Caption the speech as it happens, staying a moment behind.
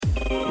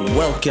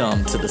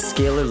Welcome to the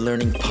Scalar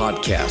Learning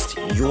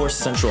Podcast, your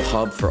central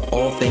hub for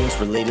all things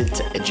related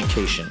to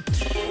education.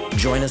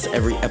 Join us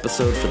every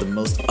episode for the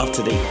most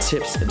up-to-date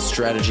tips and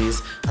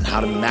strategies on how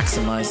to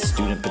maximize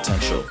student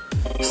potential.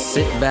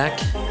 Sit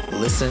back,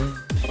 listen,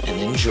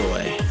 and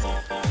enjoy.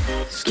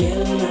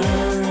 Scalar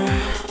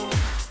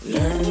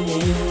learning,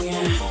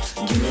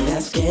 give me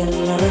that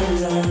scalar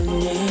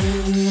learning.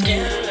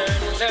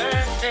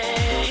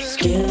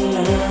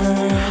 Scalar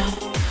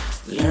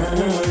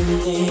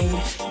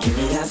learning, give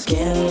me that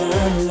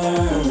scalar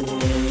learning.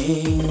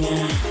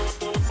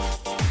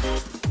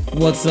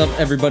 What's up,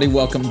 everybody?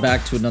 Welcome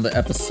back to another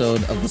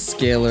episode of the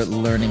Scalar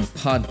Learning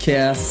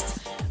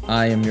Podcast.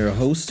 I am your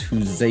host,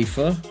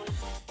 Huzefa,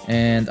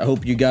 and I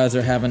hope you guys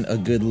are having a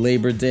good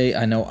Labor Day.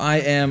 I know I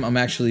am. I'm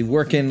actually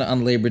working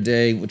on Labor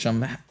Day, which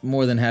I'm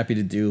more than happy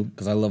to do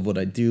because I love what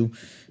I do.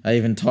 I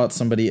even taught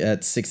somebody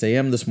at 6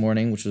 a.m. this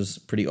morning, which was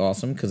pretty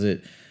awesome because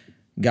it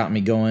got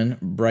me going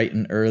bright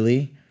and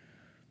early.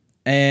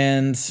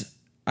 And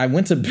I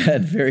went to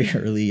bed very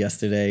early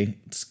yesterday.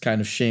 It's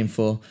kind of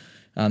shameful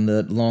on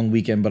the long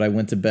weekend, but I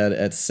went to bed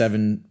at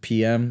 7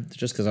 p.m.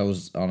 just because I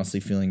was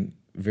honestly feeling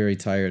very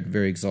tired,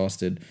 very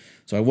exhausted.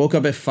 So I woke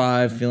up at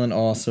 5, feeling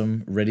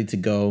awesome, ready to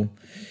go.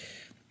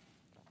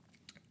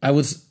 I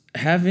was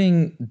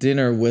having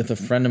dinner with a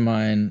friend of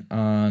mine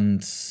on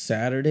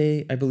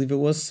Saturday, I believe it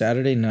was,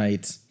 Saturday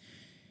night.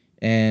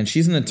 And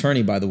she's an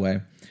attorney, by the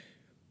way.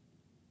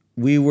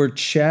 We were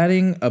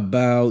chatting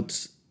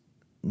about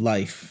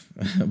life,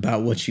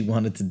 about what she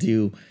wanted to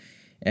do.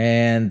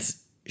 And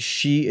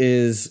she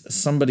is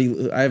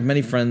somebody, I have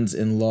many friends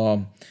in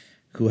law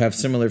who have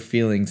similar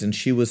feelings, and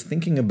she was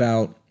thinking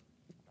about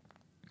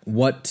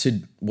what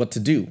to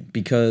do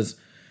because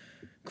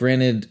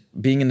granted,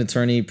 being an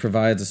attorney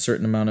provides a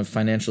certain amount of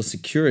financial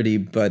security,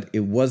 but it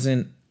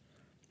wasn't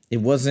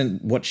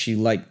what she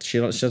liked. She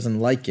doesn't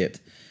like it.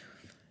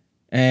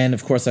 And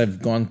of course,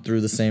 I've gone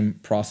through the same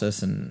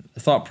process and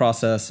thought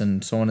process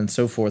and so on and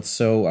so forth.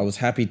 So I was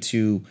happy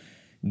to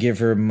give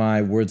her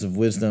my words of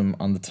wisdom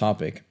on the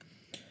topic.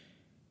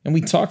 And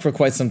we talked for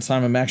quite some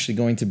time. I'm actually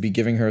going to be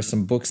giving her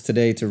some books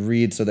today to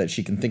read so that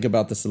she can think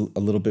about this a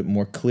little bit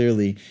more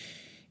clearly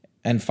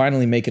and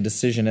finally make a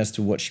decision as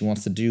to what she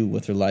wants to do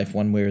with her life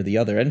one way or the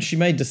other. And she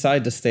may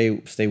decide to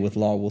stay with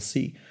law. We'll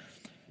see.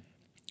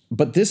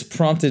 But this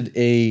prompted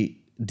a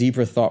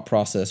deeper thought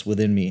process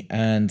within me.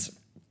 And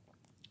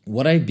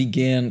what I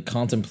began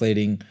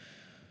contemplating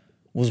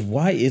was,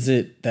 why is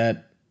it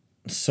that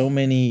so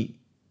many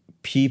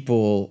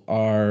people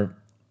are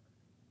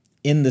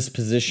in this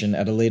position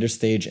at a later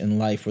stage in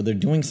life where they're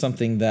doing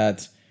something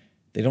that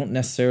they don't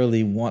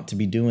necessarily want to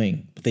be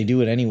doing, but they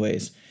do it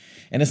anyways?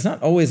 And it's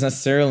not always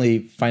necessarily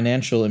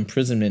financial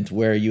imprisonment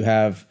where you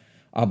have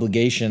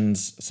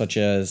obligations such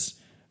as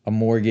a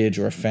mortgage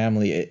or a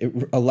family.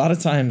 A lot of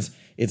times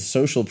it's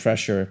social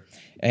pressure,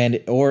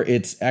 or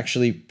it's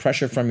actually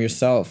pressure from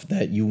yourself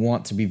that you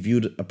want to be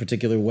viewed a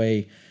particular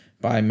way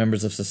by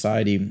members of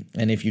society.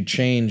 And if you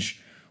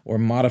change or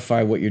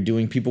modify what you're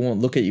doing, people won't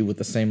look at you with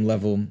the same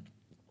level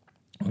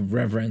of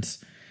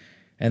reverence.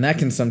 And that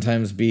can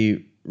sometimes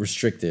be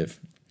restrictive.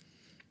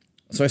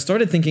 So I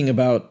started thinking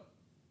about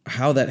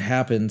how that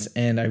happens,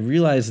 and I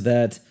realized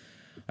that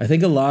I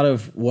think a lot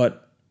of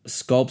what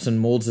sculpts and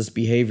molds this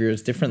behavior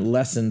is different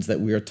lessons that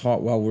we are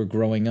taught while we're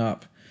growing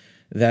up.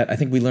 That I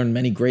think we learn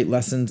many great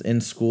lessons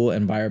in school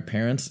and by our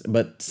parents,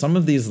 but some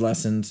of these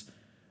lessons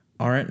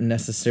aren't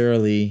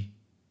necessarily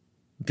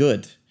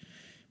good.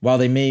 While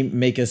they may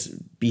make us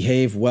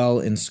behave well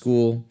in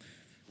school,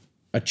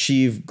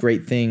 achieve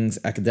great things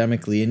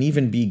academically, and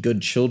even be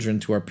good children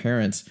to our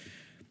parents,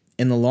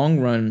 in the long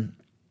run,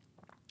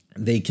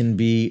 they can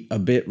be a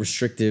bit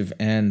restrictive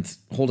and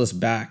hold us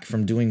back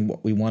from doing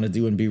what we want to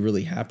do and be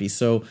really happy.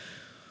 So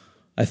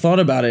I thought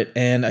about it,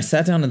 and I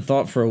sat down and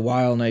thought for a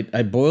while, and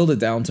I boiled it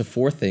down to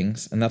 4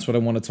 things, and that's what I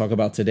want to talk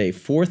about today.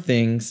 4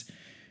 things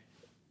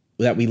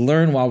that we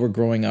learn while we're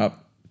growing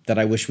up that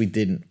I wish we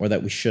didn't, or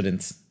that we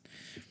shouldn't.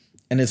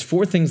 And it's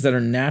 4 things that are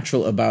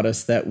natural about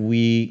us that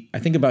I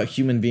think about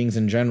human beings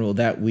in general,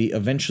 that we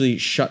eventually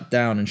shut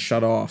down and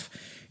shut off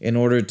in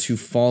order to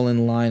fall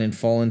in line and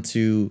fall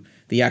into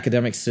the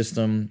academic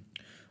system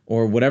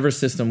or whatever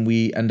system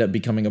we end up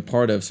becoming a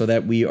part of, so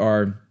that we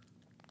are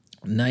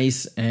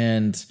nice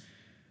and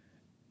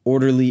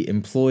orderly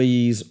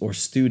employees or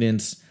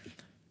students.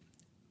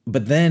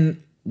 But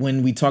then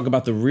when we talk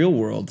about the real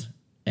world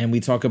and we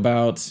talk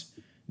about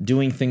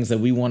doing things that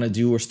we want to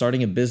do or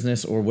starting a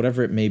business or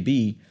whatever it may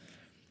be,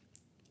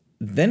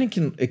 then it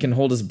can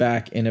hold us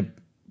back in a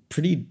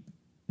pretty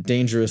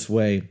dangerous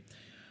way.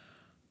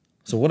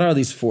 So what are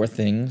these 4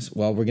 things?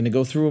 Well, we're going to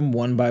go through them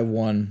one by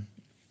one.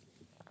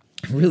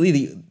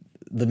 Really,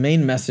 the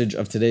main message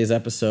of today's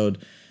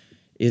episode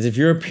is, if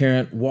you're a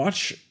parent,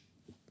 watch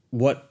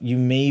what you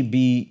may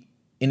be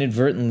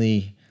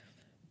inadvertently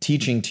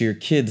teaching to your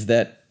kids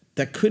that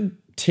could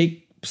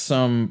take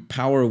some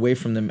power away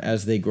from them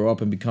as they grow up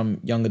and become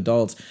young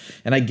adults.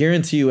 And I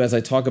guarantee you, as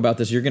I talk about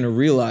this, you're going to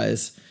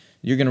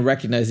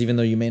recognize, even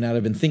though you may not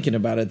have been thinking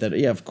about it, that,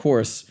 yeah, of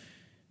course,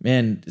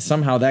 man,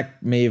 somehow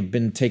that may have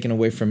been taken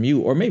away from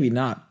you, or maybe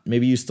not.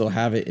 Maybe you still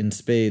have it in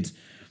spades.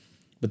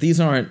 But these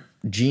aren't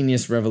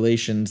genius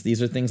revelations.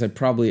 These are things I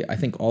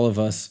think all of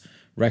us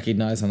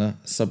recognize on a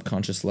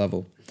subconscious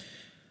level.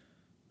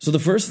 So the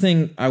first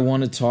thing I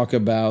want to talk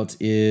about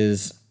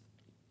is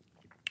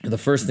the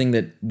first thing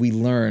that we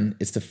learn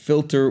is to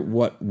filter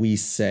what we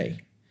say.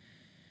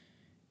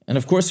 And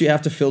of course, you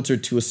have to filter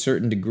to a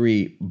certain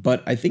degree,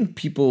 but I think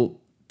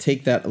people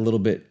take that a little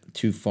bit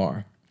too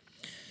far.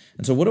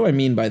 And so what do I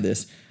mean by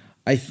this?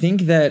 I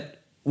think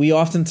that we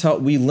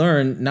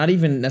learn, not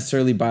even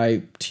necessarily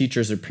by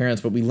teachers or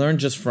parents, but we learn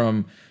just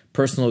from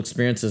personal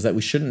experiences that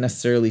we shouldn't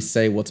necessarily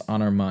say what's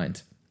on our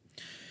mind.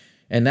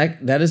 And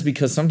that is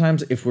because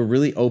sometimes if we're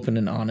really open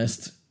and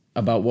honest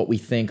about what we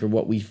think or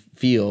what we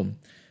feel,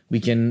 we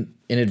can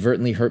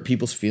inadvertently hurt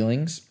people's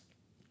feelings.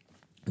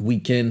 We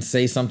can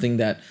say something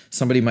that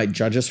somebody might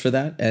judge us for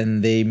that,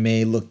 and they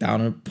may look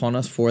down upon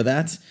us for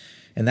that.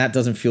 And that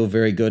doesn't feel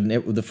very good.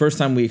 And the first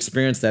time we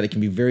experience that, it can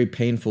be very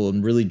painful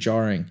and really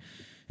jarring.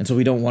 And so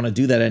we don't want to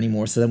do that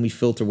anymore. So then we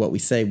filter what we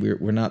say.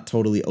 We're not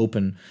totally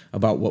open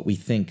about what we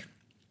think.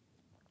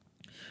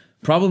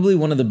 Probably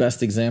one of the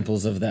best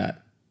examples of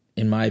that,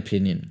 in my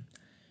opinion,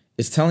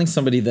 is telling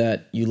somebody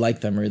that you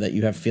like them or that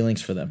you have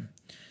feelings for them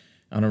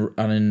on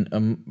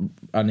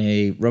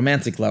a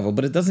romantic level.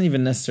 But it doesn't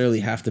even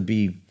necessarily have to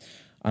be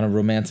on a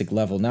romantic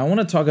level. Now, I want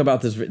to talk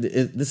about this.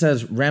 This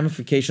has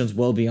ramifications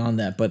well beyond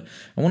that, but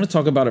I want to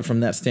talk about it from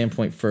that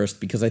standpoint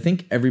first, because I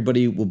think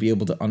everybody will be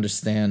able to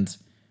understand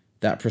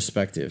that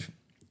perspective.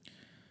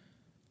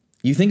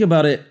 You think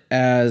about it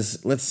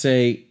as, let's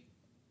say,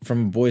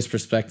 from a boy's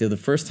perspective, the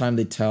first time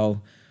they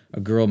tell a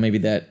girl maybe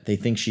that they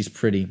think she's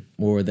pretty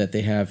or that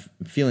they have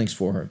feelings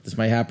for her. This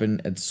might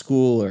happen at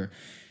school or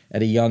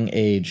at a young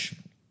age.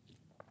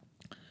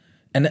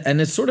 And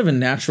it's sort of a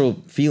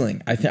natural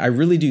feeling. I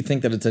really do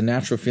think that it's a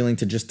natural feeling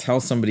to just tell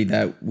somebody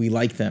that we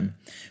like them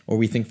or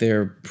we think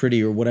they're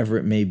pretty or whatever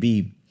it may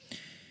be.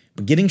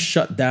 But getting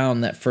shut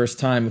down that first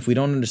time, if we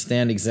don't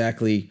understand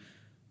exactly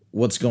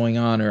what's going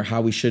on or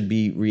how we should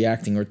be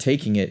reacting or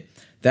taking it,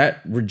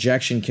 that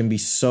rejection can be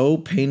so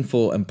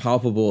painful and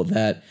palpable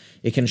that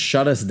it can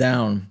shut us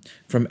down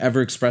from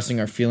ever expressing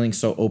our feelings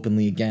so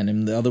openly again.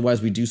 And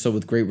otherwise we do so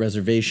with great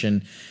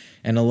reservation,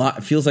 and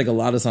it feels like a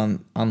lot is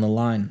on the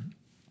line.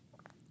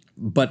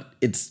 But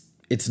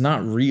it's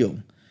not real.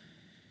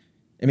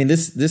 I mean,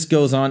 this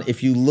goes on.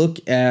 If you look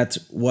at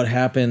what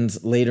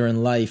happens later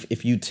in life,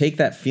 if you take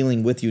that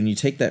feeling with you and you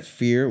take that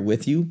fear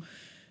with you,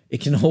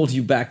 it can hold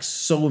you back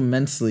so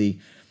immensely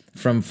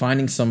from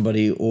finding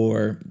somebody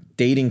or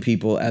dating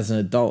people as an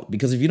adult.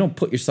 Because if you don't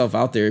put yourself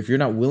out there, if you're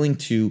not willing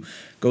to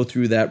go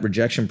through that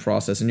rejection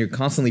process and you're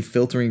constantly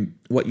filtering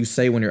what you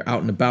say when you're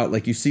out and about,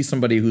 like you see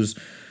somebody who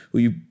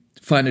you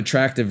find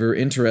attractive or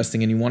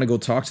interesting and you want to go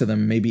talk to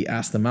them, maybe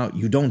ask them out.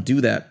 You don't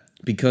do that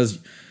because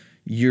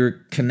you're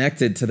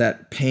connected to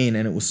that pain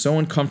and it was so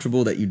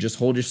uncomfortable that you just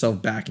hold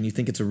yourself back and you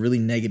think it's a really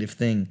negative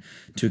thing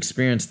to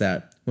experience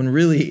that, when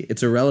really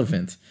it's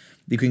irrelevant.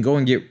 You can go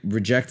and get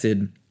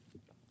rejected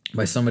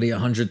by somebody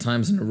 100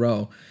 times in a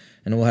row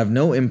and it will have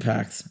no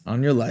impact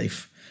on your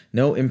life,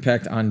 no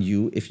impact on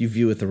you if you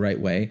view it the right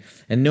way,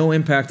 and no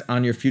impact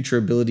on your future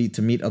ability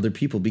to meet other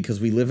people, because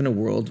we live in a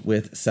world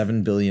with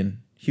 7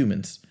 billion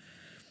humans,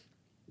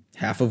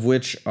 half of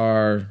which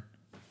are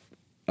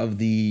of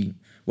the,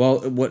 well,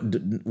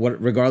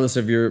 what regardless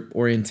of your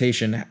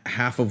orientation,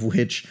 half of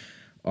which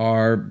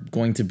are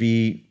going to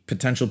be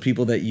potential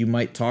people that you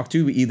might talk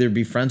to, either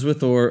be friends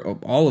with, or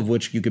all of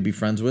which you could be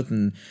friends with,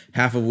 and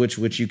half of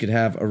which you could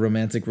have a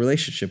romantic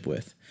relationship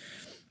with.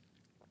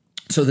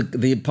 So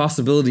the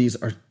possibilities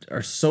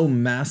are so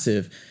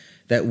massive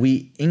that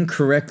we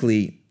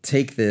incorrectly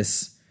take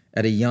this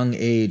at a young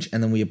age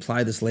and then we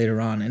apply this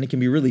later on, and it can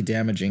be really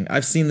damaging.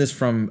 I've seen this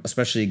from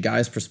especially a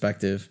guy's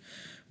perspective,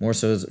 more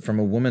so from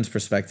a woman's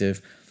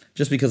perspective,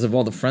 just because of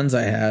all the friends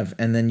I have.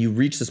 And then you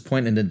reach this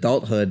point in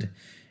adulthood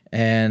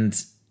and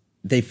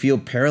they feel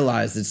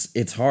paralyzed.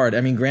 It's hard.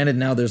 I mean, granted,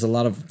 now there's a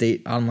lot of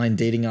online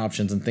dating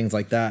options and things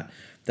like that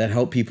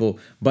help people.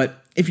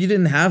 But if you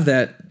didn't have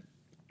that,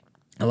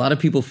 a lot of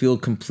people feel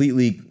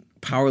completely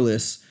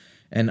powerless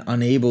and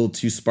unable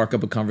to spark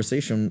up a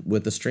conversation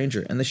with a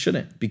stranger. And they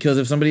shouldn't, because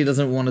if somebody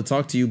doesn't want to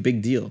talk to you,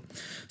 big deal.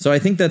 So I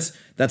think that's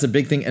a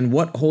big thing. And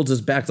what holds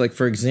us back, like,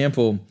 for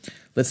example,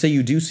 let's say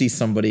you do see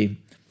somebody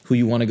who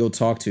you want to go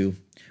talk to.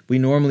 We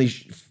normally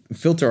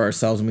filter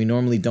ourselves and we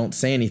normally don't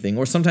say anything.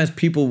 Or sometimes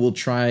people will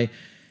try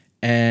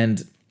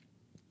and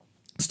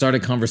start a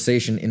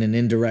conversation in an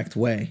indirect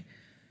way,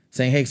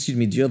 saying, hey, excuse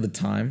me, do you have the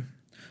time?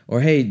 Or,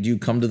 hey, do you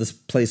come to this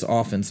place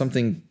often?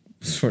 Something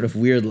sort of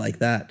weird like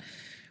that.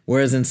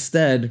 Whereas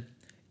instead,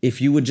 if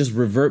you would just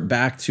revert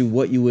back to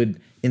what you would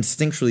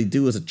instinctually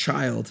do as a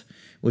child,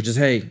 which is,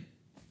 hey,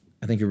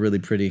 I think you're really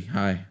pretty.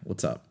 Hi,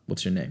 what's up?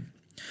 What's your name?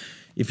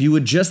 If you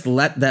would just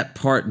let that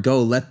part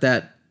go, let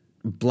that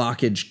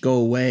blockage go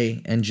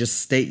away and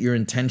just state your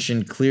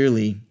intention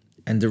clearly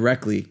and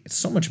directly, it's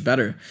so much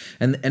better.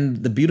 And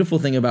the beautiful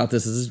thing about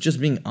this is just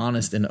being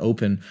honest and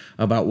open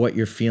about what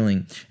you're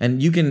feeling.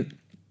 And you can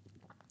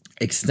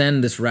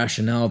extend this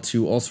rationale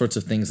to all sorts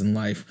of things in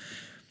life.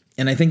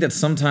 And I think that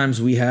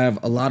sometimes we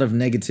have a lot of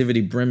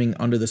negativity brimming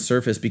under the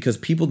surface because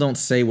people don't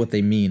say what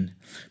they mean.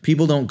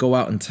 People don't go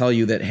out and tell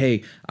you that,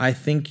 hey, I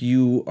think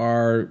you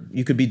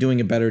could be doing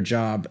a better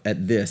job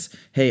at this.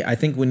 Hey, I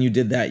think when you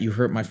did that, you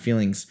hurt my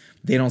feelings.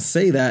 They don't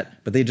say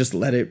that, but they just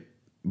let it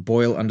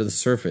boil under the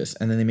surface.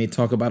 And then they may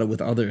talk about it with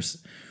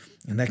others.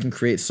 And that can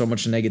create so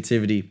much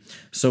negativity.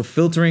 So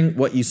filtering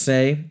what you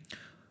say,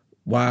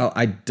 while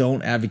I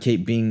don't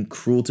advocate being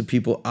cruel to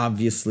people,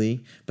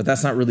 obviously, but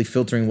that's not really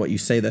filtering what you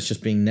say. That's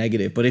just being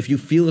negative. But if you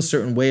feel a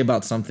certain way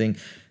about something,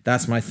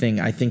 that's my thing.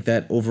 I think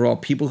that overall,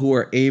 people who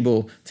are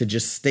able to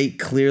just state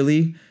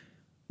clearly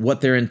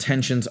what their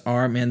intentions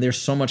are, man, they're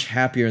so much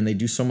happier and they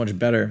do so much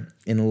better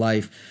in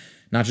life,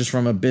 not just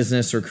from a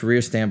business or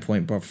career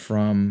standpoint, but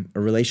from a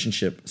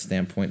relationship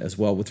standpoint as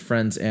well, with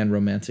friends and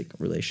romantic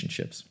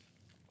relationships.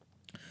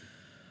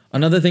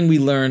 Another thing we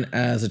learn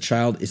as a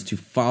child is to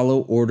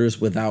follow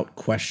orders without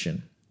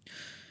question.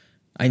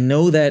 I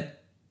know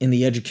that in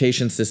the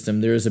education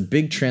system, there is a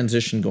big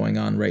transition going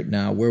on right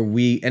now where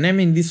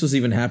this was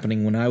even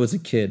happening when I was a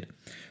kid,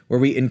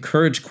 where we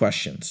encourage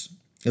questions.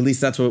 At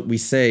least that's what we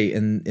say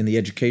in the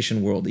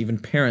education world. Even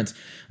parents,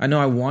 I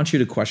want you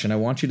to question. I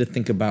want you to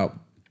think about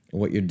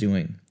what you're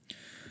doing.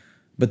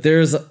 But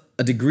there's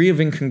a degree of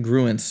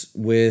incongruence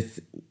with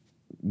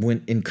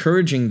when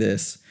encouraging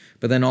this,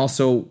 but then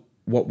also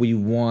what we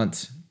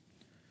want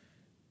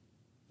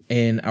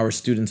in our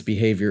students'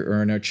 behavior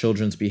or in our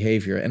children's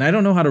behavior. And I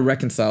don't know how to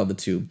reconcile the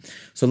two.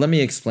 So let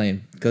me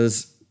explain,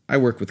 because I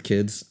work with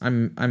kids.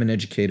 I'm an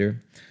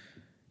educator.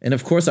 And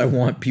of course I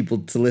want people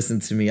to listen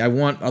to me. I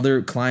want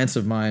other clients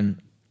of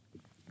mine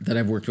that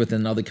I've worked with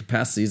in other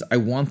capacities, I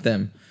want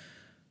them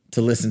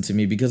to listen to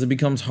me, because it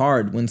becomes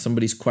hard when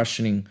somebody's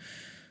questioning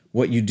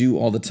what you do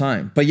all the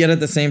time. But yet at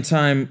the same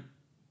time,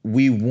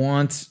 we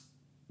want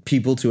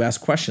people to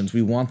ask questions.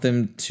 We want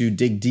them to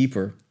dig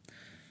deeper.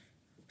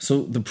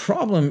 So the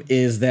problem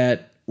is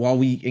that while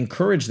we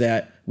encourage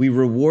that, we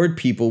reward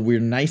people,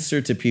 we're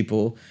nicer to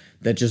people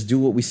that just do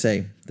what we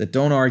say, that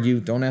don't argue,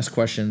 don't ask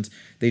questions,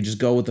 they just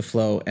go with the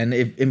flow. And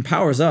it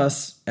empowers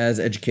us as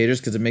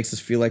educators because it makes us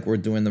feel like we're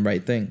doing the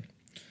right thing.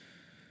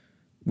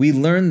 We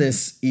learn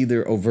this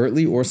either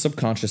overtly or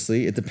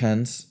subconsciously, it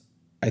depends.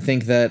 I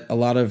think that a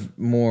lot of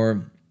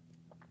more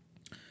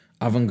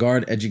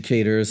avant-garde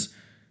educators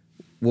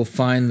will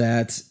find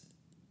that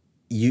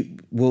you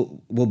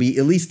will be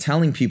at least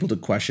telling people to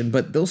question,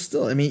 but they'll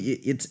still,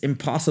 it's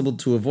impossible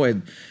to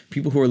avoid.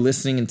 People who are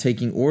listening and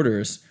taking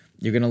orders,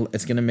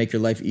 it's gonna make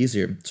your life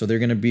easier. So they're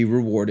gonna be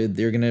rewarded.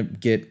 They're gonna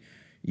get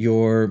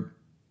you're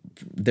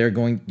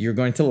going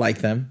to like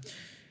them.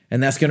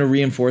 And that's gonna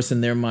reinforce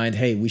in their mind,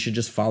 hey, we should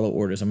just follow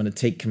orders. I'm gonna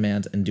take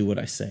command and do what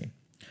I say.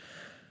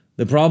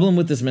 The problem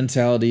with this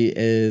mentality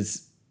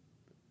is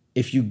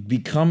if you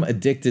become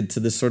addicted to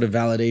this sort of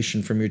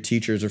validation from your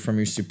teachers or from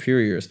your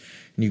superiors,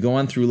 and you go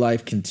on through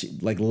life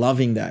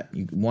loving that,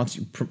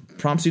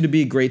 prompts you to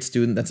be a great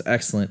student, that's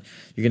excellent.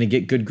 You're going to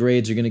get good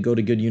grades, you're going to go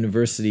to good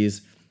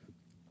universities.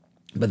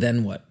 But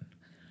then what?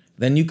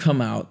 Then you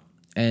come out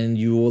and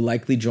you will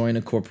likely join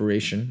a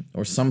corporation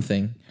or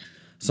something,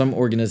 some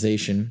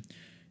organization,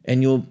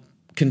 and you'll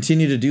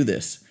continue to do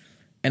this.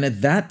 And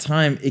at that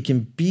time, it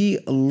can be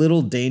a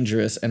little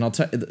dangerous. And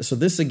so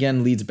this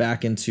again leads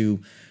back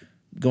into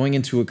going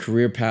into a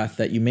career path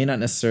that you may not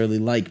necessarily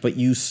like, but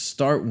you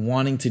start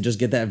wanting to just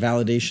get that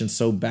validation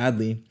so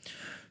badly.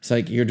 It's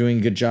like you're doing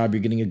a good job,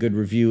 you're getting a good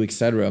review,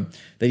 etc.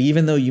 That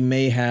even though you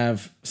may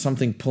have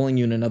something pulling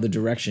you in another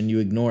direction, you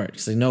ignore it.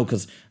 Say, no,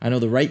 because I know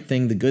the right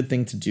thing, the good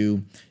thing to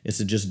do is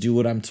to just do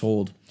what I'm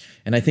told.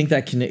 And I think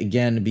that can,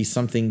 again, be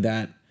something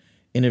that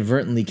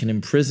inadvertently can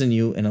imprison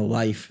you in a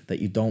life that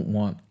you don't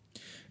want.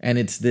 And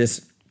it's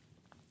this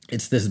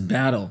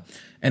battle.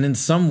 And in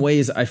some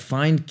ways, I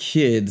find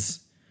kids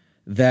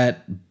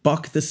that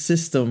buck the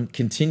system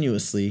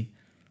continuously.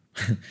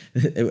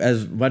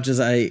 As much as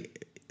I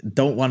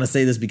don't want to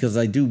say this, because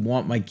I do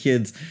want my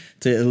kids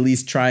to at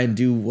least try and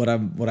do what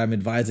I'm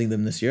advising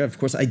them this year. Of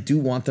course, I do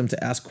want them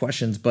to ask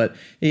questions, but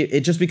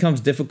it just becomes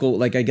difficult.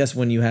 Like, I guess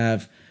when you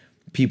have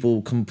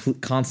people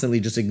constantly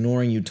just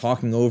ignoring you,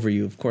 talking over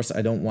you, of course,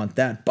 I don't want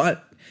that.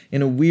 But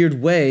in a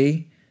weird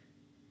way,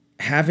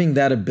 having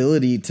that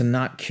ability to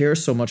not care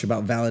so much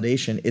about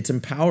validation, it's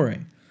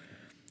empowering.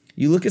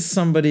 You look at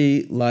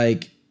somebody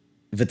like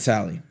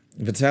Vitaly.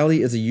 Vitaly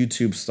is a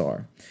YouTube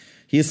star.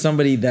 He is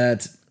somebody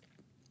that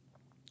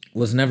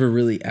was never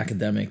really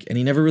academic, and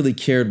he never really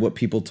cared what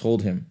people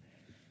told him.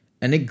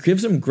 And it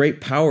gives him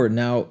great power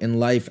now in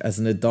life as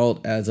an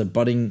adult, as he's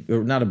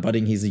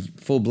a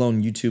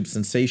full-blown YouTube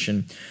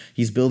sensation.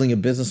 He's building a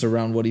business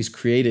around what he's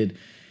created.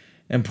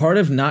 And part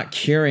of not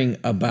caring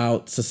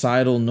about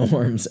societal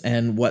norms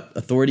and what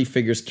authority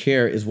figures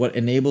care is what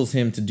enables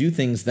him to do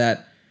things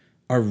that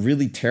are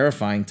really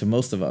terrifying to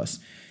most of us.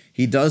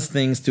 He does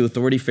things to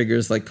authority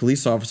figures like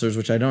police officers,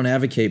 which I don't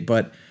advocate,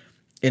 but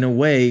in a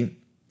way,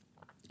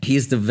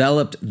 he's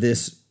developed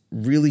this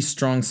really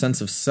strong sense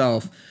of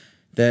self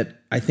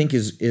that I think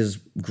is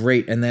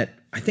great, and that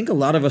I think a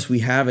lot of us, we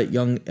have at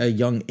a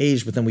young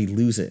age, but then we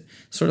lose it,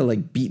 sort of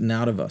like beaten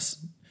out of us.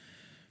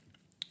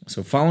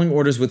 So following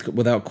orders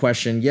without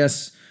question,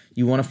 yes,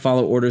 you want to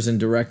follow orders and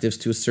directives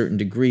to a certain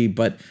degree,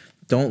 but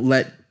don't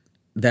let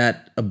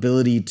that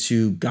ability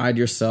to guide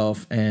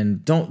yourself,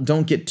 and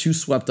don't get too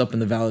swept up in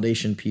the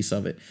validation piece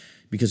of it,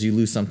 because you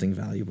lose something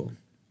valuable.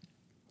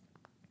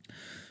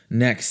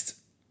 Next,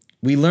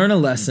 we learn a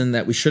lesson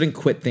that we shouldn't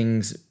quit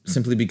things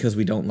simply because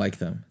we don't like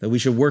them, that we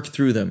should work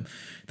through them,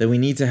 that we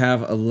need to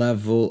have a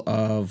level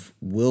of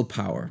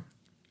willpower.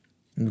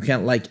 We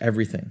can't like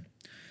everything.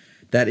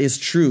 That is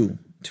true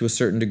to a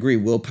certain degree.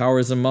 Willpower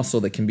is a muscle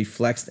that can be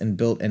flexed and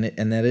built, and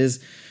that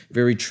is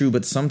very true,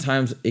 but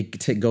sometimes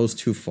it goes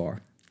too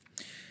far.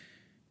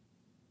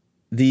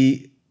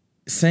 The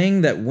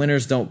saying that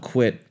winners don't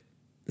quit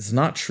is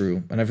not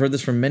true, and I've heard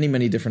this from many,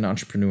 many different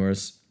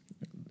entrepreneurs.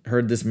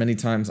 Heard this many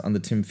times on the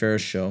Tim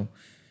Ferriss Show. You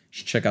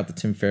should check out the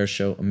Tim Ferriss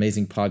Show,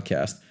 amazing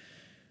podcast.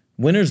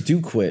 Winners do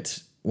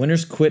quit.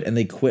 Winners quit, and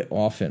they quit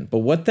often. But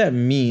what that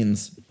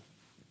means,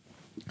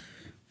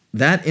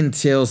 that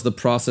entails the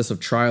process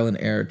of trial and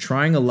error,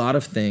 trying a lot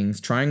of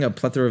things, trying a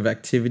plethora of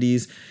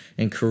activities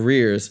and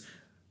careers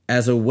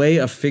as a way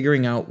of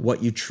figuring out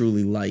what you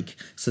truly like,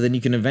 so then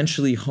you can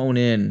eventually hone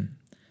in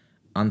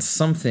on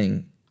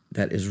something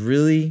that is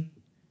really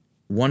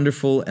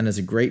wonderful and is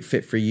a great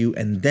fit for you,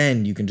 and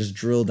then you can just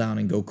drill down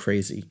and go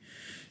crazy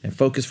and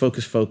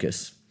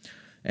focus.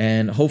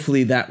 And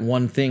hopefully that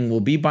one thing will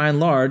be, by and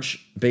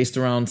large, based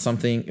around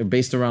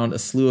a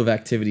slew of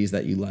activities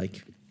that you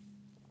like.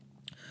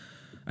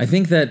 I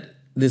think that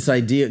this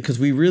idea, because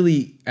we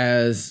really,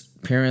 as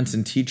parents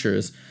and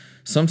teachers,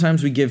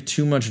 sometimes we give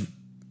too much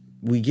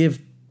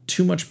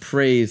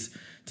praise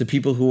to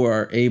people who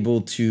are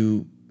able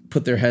to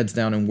put their heads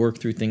down and work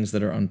through things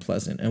that are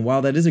unpleasant. And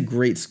while that is a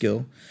great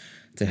skill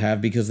to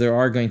have, because there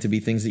are going to be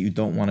things that you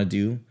don't want to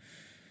do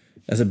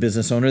as a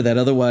business owner, that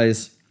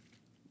otherwise,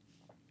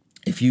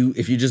 if you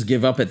just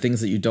give up at things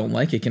that you don't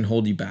like, it can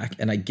hold you back.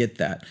 And I get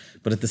that.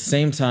 But at the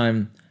same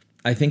time,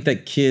 I think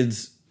that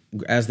kids,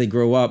 as they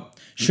grow up,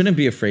 shouldn't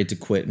be afraid to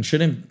quit and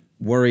shouldn't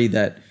worry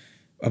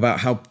about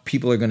how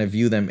people are going to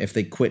view them if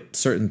they quit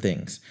certain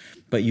things.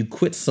 But you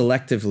quit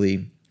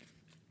selectively.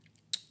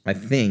 I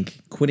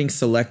think quitting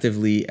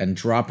selectively and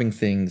dropping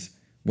things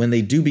when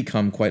they do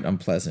become quite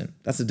unpleasant,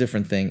 that's a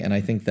different thing. And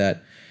I think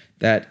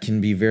that can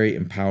be very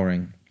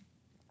empowering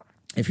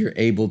if you're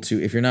able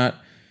to, if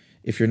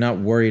you're not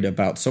worried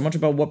about so much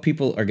about what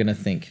people are going to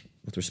think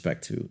with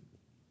respect to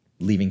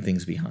leaving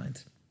things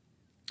behind.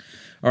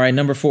 All right,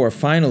 number 4,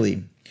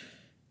 finally,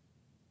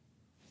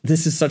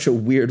 this is such a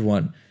weird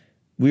one.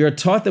 We are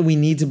taught that we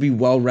need to be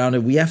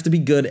well-rounded. We have to be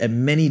good at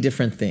many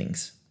different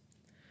things.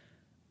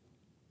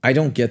 I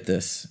don't get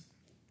this.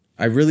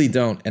 I really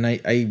don't. And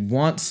I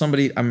want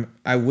somebody,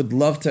 I would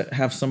love to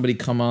have somebody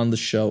come on the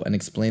show and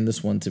explain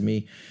this one to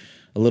me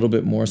a little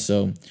bit more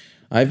so.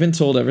 I've been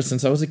told ever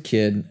since I was a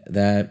kid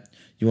that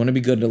you want to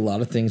be good at a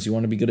lot of things. You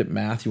want to be good at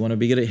math. You want to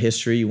be good at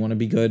history. You want to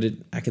be good at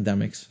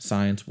academics,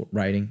 science,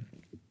 writing.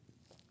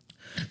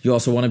 You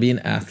also want to be an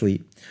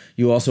athlete.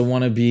 You also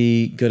want to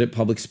be good at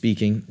public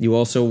speaking. You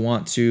also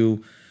want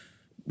to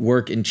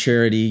work in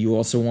charity. You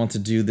also want to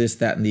do this,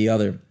 that, and the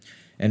other.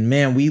 And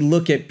man, we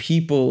look at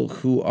people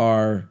who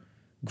are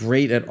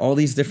great at all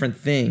these different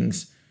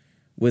things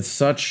with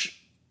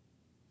such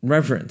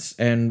reverence.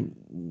 And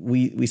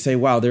we say,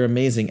 wow, they're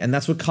amazing. And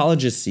that's what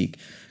colleges seek.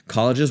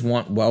 Colleges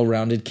want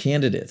well-rounded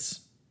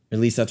candidates. At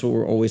least that's what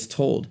we're always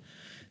told.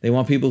 They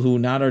want people who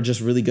not are just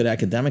really good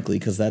academically,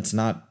 because that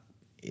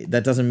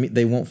doesn't mean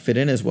they won't fit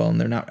in as well and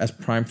they're not as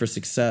primed for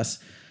success.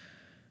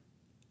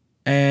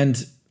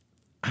 And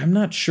I'm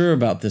not sure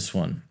about this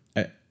one.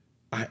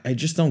 I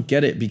just don't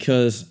get it,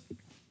 because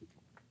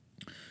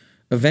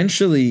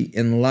eventually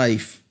in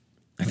life,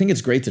 I think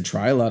it's great to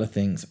try a lot of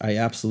things. I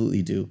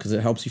absolutely do, because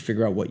it helps you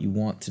figure out what you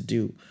want to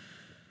do.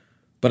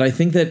 But I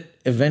think that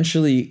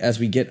eventually, as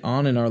we get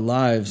on in our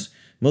lives,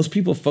 most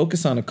people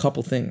focus on a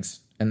couple things,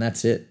 and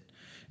that's it.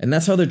 And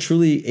that's how they're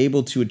truly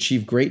able to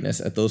achieve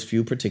greatness at those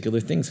few particular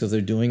things, because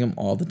they're doing them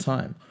all the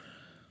time.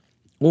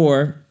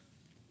 Or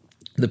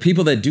the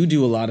people that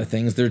do a lot of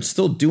things, they're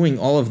still doing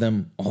all of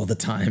them all the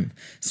time.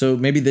 So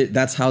maybe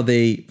that's how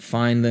they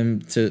find them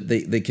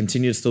they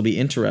continue to still be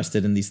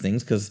interested in these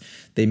things, because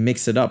they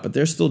mix it up. But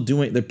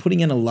they're putting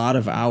in a lot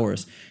of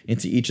hours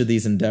into each of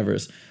these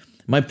endeavors.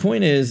 My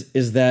point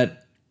is that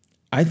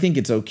I think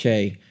it's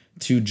okay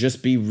to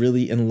just be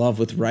really in love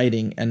with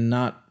writing and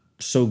not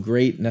so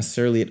great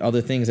necessarily at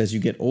other things as you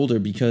get older,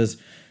 because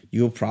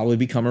you'll probably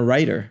become a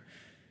writer.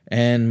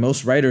 And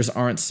most writers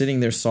aren't sitting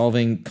there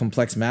solving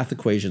complex math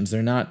equations.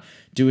 They're not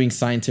doing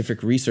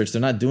scientific research.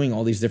 They're not doing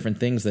all these different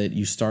things that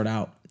you start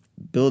out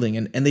building.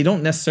 And they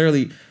don't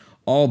necessarily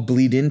all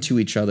bleed into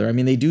each other. I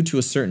mean, they do to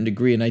a certain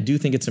degree. And I do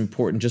think it's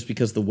important, just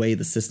because the way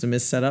the system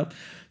is set up,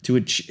 to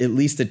at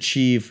least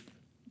achieve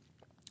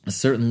a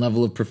certain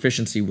level of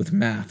proficiency with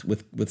math,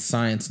 with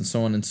science, and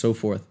so on and so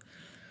forth.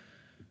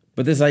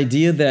 But this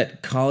idea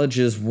that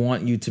colleges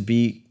want you to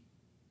be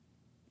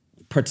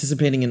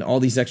participating in all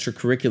these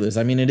extracurriculars.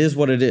 I mean, it is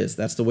what it is.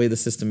 That's the way the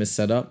system is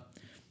set up.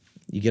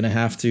 You're going to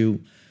have to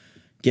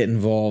get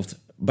involved.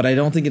 But I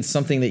don't think it's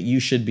something that you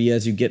should be,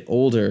 as you get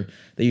older,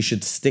 that you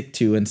should stick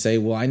to and say,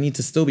 well, I need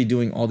to still be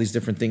doing all these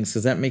different things,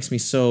 because that makes me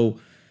so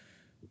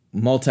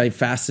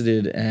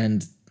multifaceted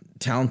and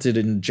talented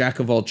and jack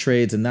of all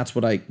trades, and that's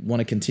what I want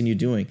to continue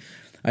doing.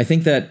 I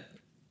think that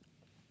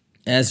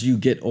as you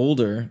get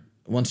older,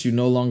 once you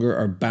no longer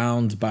are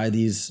bound by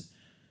these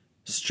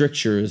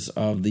strictures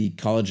of the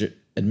college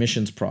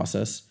admissions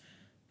process,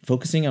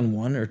 focusing on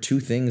one or two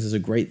things is a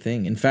great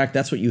thing. In fact,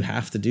 that's what you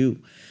have to do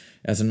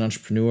as an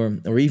entrepreneur,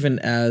 or even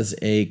as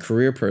a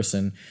career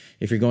person.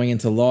 If you're going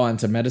into law,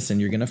 into medicine,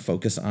 you're going to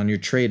focus on your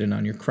trade and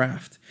on your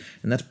craft.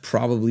 And that's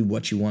probably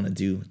what you want to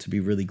do to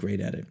be really great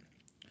at it.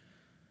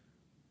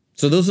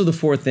 So those are the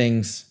 4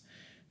 things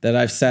that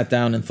I've sat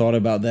down and thought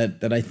about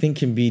that I think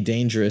can be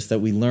dangerous, that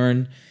we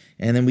learn,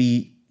 and then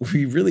we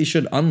really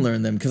should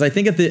unlearn them. Because I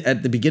think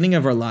at the beginning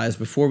of our lives,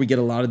 before we get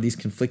a lot of these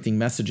conflicting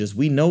messages,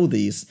 we know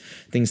these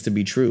things to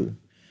be true.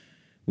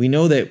 We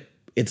know that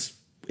it's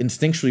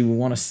instinctually we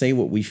want to say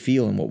what we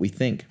feel and what we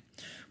think.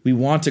 We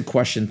want to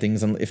question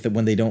things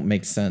when they don't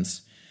make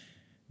sense.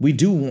 We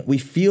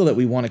feel that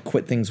we want to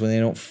quit things when they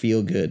don't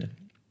feel good.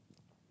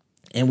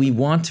 And we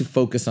want to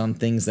focus on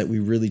things that we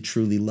really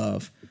truly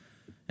love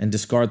and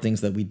discard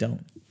things that we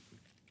don't.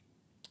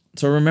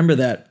 So remember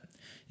that.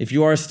 If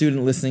you are a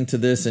student listening to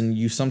this and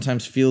you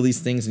sometimes feel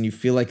these things and you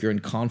feel like you're in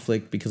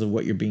conflict because of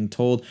what you're being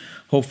told,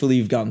 hopefully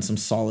you've gotten some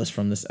solace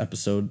from this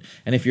episode.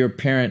 And if you're a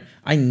parent,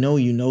 I know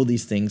you know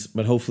these things,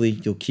 but hopefully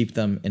you'll keep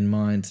them in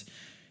mind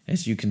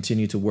as you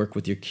continue to work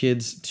with your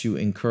kids to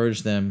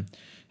encourage them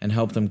and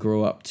help them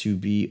grow up to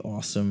be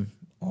awesome,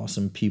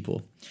 awesome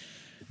people.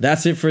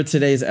 That's it for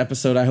today's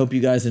episode. I hope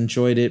you guys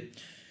enjoyed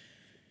it.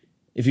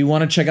 If you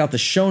want to check out the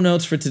show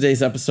notes for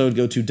today's episode,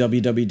 go to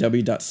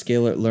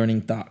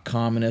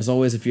www.scalarlearning.com. And as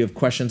always, if you have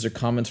questions or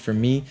comments for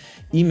me,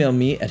 email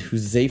me at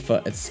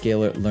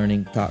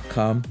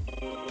huzefa@scalarlearning.com.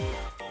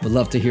 Would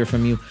love to hear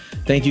from you.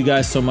 Thank you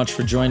guys so much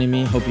for joining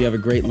me. Hope you have a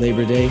great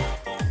Labor Day.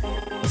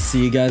 I'll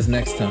see you guys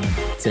next time.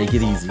 Take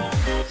it easy.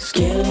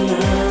 Scalar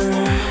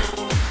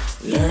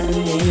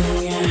learning.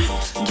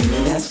 Give me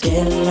that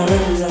scalar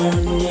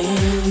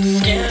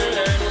learning.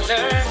 Scalar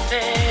learning.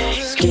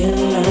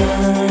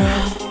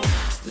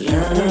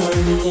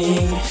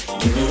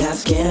 Give me that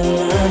scalar